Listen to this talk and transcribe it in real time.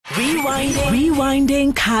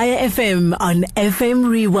Rewinding Kaya FM on FM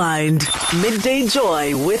Rewind. Midday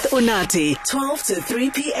Joy with Unati, 12 to 3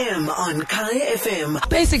 p.m. on Kaya FM.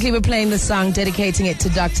 Basically, we're playing the song, dedicating it to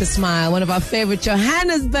Dr. Smile, one of our favorite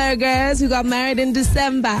Johannesburgers who got married in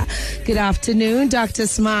December. Good afternoon, Dr.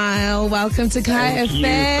 Smile. Welcome to Kaya FM. Thank you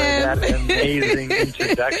for that amazing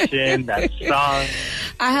introduction, that song.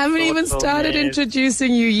 I haven't even started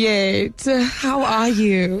introducing you yet. How are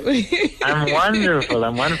you? I'm wonderful.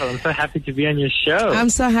 I'm so happy to be on your show. I'm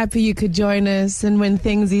so happy you could join us. And when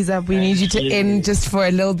things ease up, we need you to end just for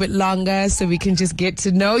a little bit longer so we can just get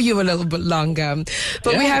to know you a little bit longer.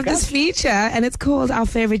 But we have this feature, and it's called Our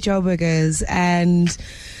Favorite Joburgers. And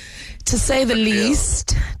to say the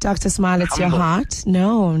least, Dr. Smile, it's your heart.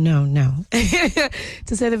 No.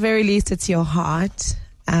 To say the very least, it's your heart.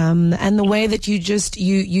 And the way that you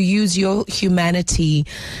use your humanity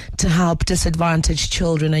to help disadvantaged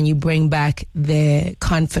children, and you bring back their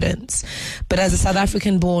confidence. But as a South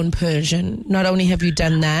African born Persian, not only have you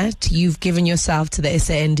done that, you've given yourself to the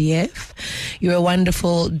SANDF. You're a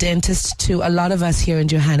wonderful dentist to a lot of us here in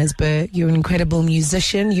Johannesburg. You're an incredible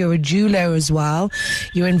musician. You're a jeweler as well.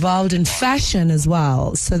 You're involved in fashion as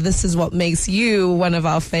well. So this is what makes you one of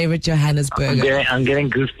our favorite Johannesburgers. I'm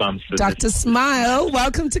getting goosebumps. Dr. Smile,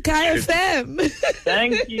 welcome to Kaya FM.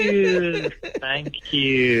 Thank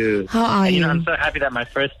you. How are you? I'm so happy that my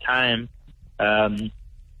first time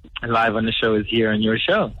live on the show is here on your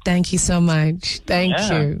show. Thank you so much. Thank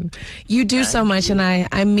you. You do so much, and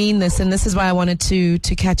I mean this, and this is why I wanted to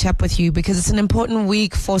catch up with you, because it's an important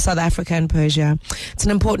week for South Africa and Persia. It's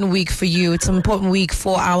an important week for you. It's an important week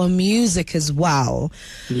for our music as well.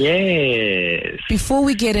 Yes. Before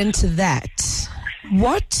we get into that,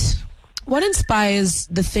 what inspires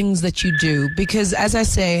the things that you do? Because as I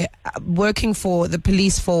say, working for the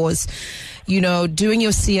police force, doing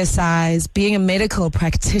your CSIs, being a medical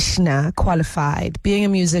practitioner qualified, being a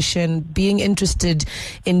musician, being interested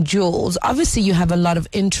in jewels, obviously you have a lot of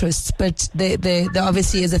interests, but there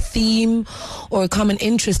obviously is a theme or a common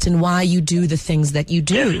interest in why you do the things that you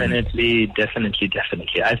do. Definitely.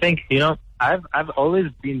 I think, I've always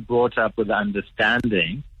been brought up with the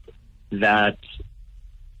understanding that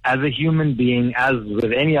as a human being, as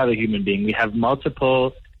with any other human being, we have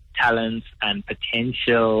multiple talents and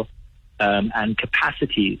potential and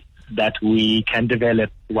capacities that we can develop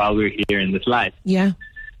while we're here in this life. Yeah.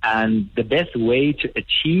 And the best way to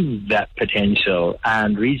achieve that potential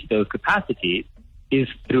and reach those capacities is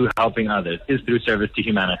through helping others, is through service to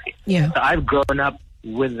humanity. Yeah. So I've grown up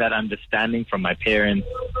with that understanding from my parents,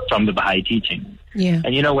 from the Baha'i teaching. Yeah.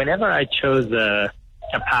 And, whenever I chose a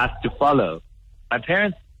path to follow, my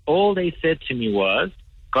parents, all they said to me was,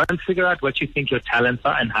 go and figure out what you think your talents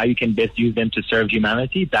are and how you can best use them to serve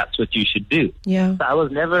humanity. That's what you should do. Yeah. So I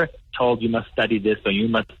was never told you must study this or you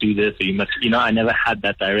must do this or you must, I never had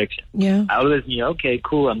that direction. Yeah. I always knew, okay,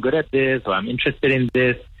 cool, I'm good at this or I'm interested in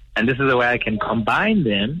this, and this is a way I can combine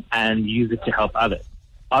them and use it to help others.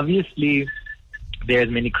 Obviously, there's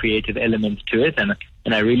many creative elements to it, and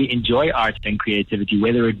I really enjoy art and creativity,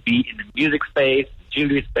 whether it be in the music space,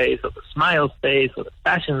 jewelry space, or the smile space, or the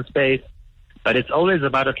fashion space. But it's always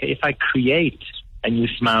about, okay, if I create a new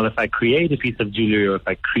smile, if I create a piece of jewelry, or if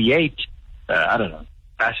I create,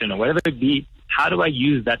 fashion or whatever it be, how do I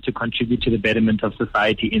use that to contribute to the betterment of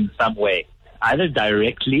society in some way, either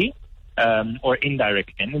directly or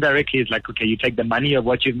indirectly? And indirectly is like, okay, you take the money of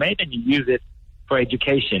what you've made and you use it for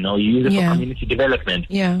education, or you use it for community development.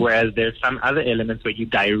 Yeah. Whereas there's some other elements where you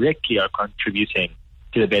directly are contributing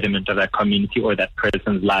to the betterment of that community or that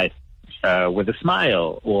person's life with a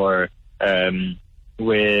smile or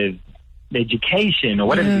with education or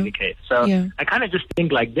whatever the case. So I kind of just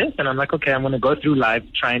think like this, and I'm like, okay, I'm going to go through life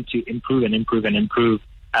trying to improve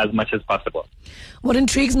as much as possible. What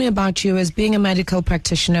intrigues me about you is being a medical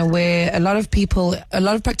practitioner, where a lot of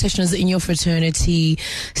practitioners in your fraternity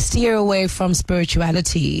steer away from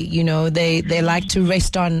spirituality. They like to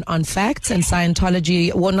rest on facts and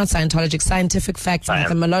scientific facts,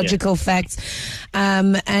 mathematical facts.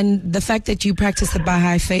 And the fact that you practice the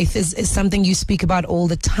Baha'i faith is something you speak about all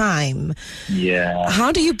the time. Yeah.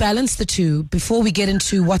 How do you balance the two before we get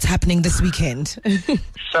into what's happening this weekend?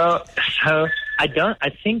 So I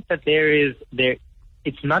think that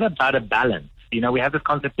it's not about a balance. We have this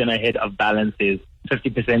concept in our head of balance is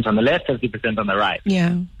 50% on the left, 50% on the right.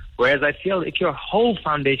 Yeah. Whereas I feel if your whole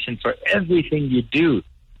foundation for everything you do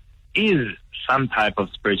is some type of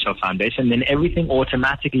spiritual foundation, then everything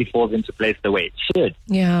automatically falls into place the way it should.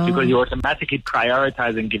 Yeah. Because you automatically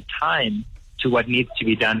prioritize and give time to what needs to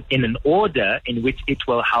be done in an order in which it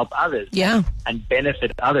will help others. Yeah. And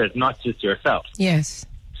benefit others, not just yourself. Yes.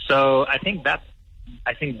 So I think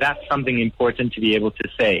I think that's something important to be able to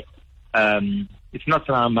say. It's not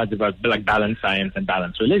so much about like balanced science and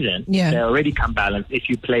balanced religion. Yeah. They already come balanced if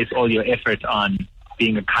you place all your effort on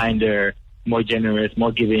being a kinder, more generous,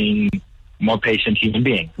 more giving, more patient human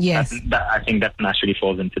being. Yes. I think that naturally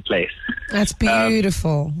falls into place. That's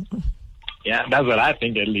beautiful. Yeah, that's what I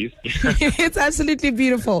think, at least. It's absolutely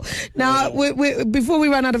beautiful. Now, before we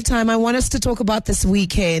run out of time, I want us to talk about this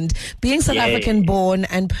weekend. Being South African born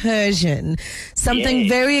and Persian, something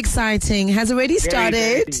very exciting has already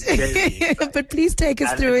started. Very but please take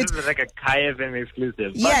us through it. This is like a Kaya FM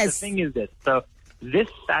exclusive. Yes. But the thing is this. So this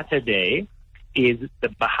Saturday is the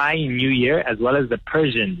Baha'i New Year as well as the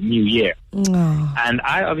Persian New Year. Oh. And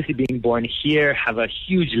I, obviously being born here, have a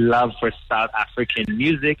huge love for South African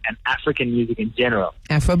music and African music in general.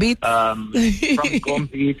 Afrobeat. From Gqom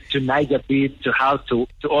beats to Niger beats to house to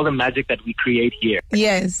all the magic that we create here.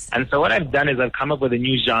 Yes. And so what I've done is I've come up with a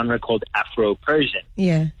new genre called Afro-Persian.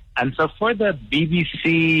 Yeah. And so for the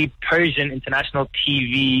BBC Persian International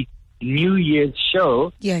TV New Year's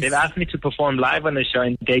show, they've asked me to perform live on the show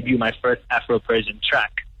and debut my first Afro-Persian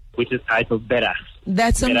track, which is titled Beras.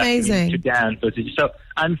 That's amazing. To dance. So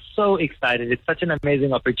I'm so excited. It's such an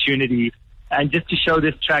amazing opportunity. And just to show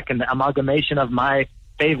this track and the amalgamation of my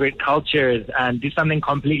favorite cultures and do something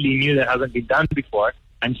completely new that hasn't been done before,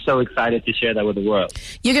 I'm so excited to share that with the world.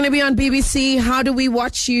 You're going to be on BBC. How do we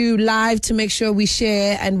watch you live to make sure we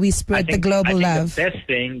share and we spread the global love?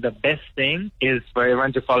 The best thing is for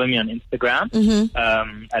everyone to follow me on Instagram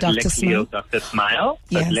at LexLeo Dr. Smile.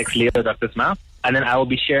 Yes. LexLeo Dr. Smile. And then I will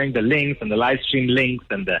be sharing the links and the live stream links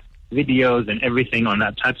and the videos and everything on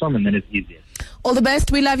that platform, and then it's easier. All the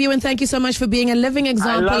best. We love you, and thank you so much for being a living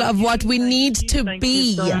example of what we need to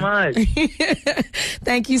be. Thank you so much.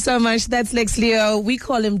 Thank you so much. That's LexLeo. We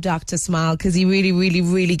call him Dr. Smile because he really, really,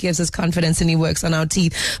 really gives us confidence and he works on our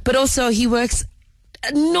teeth. But also he works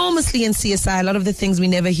enormously in CSI, a lot of the things we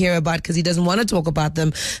never hear about because he doesn't want to talk about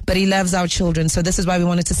them, but he loves our children. So this is why we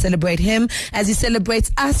wanted to celebrate him as he celebrates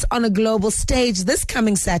us on a global stage this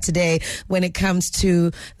coming Saturday when it comes to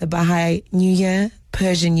the Baha'i New Year,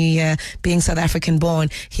 Persian New Year, being South African born.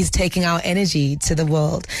 He's taking our energy to the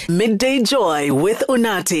world. Midday Joy with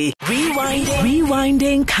Unati.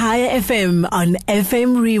 Rewinding Kaya FM on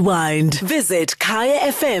FM Rewind. Visit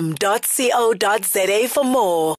kayafm.co.za for more.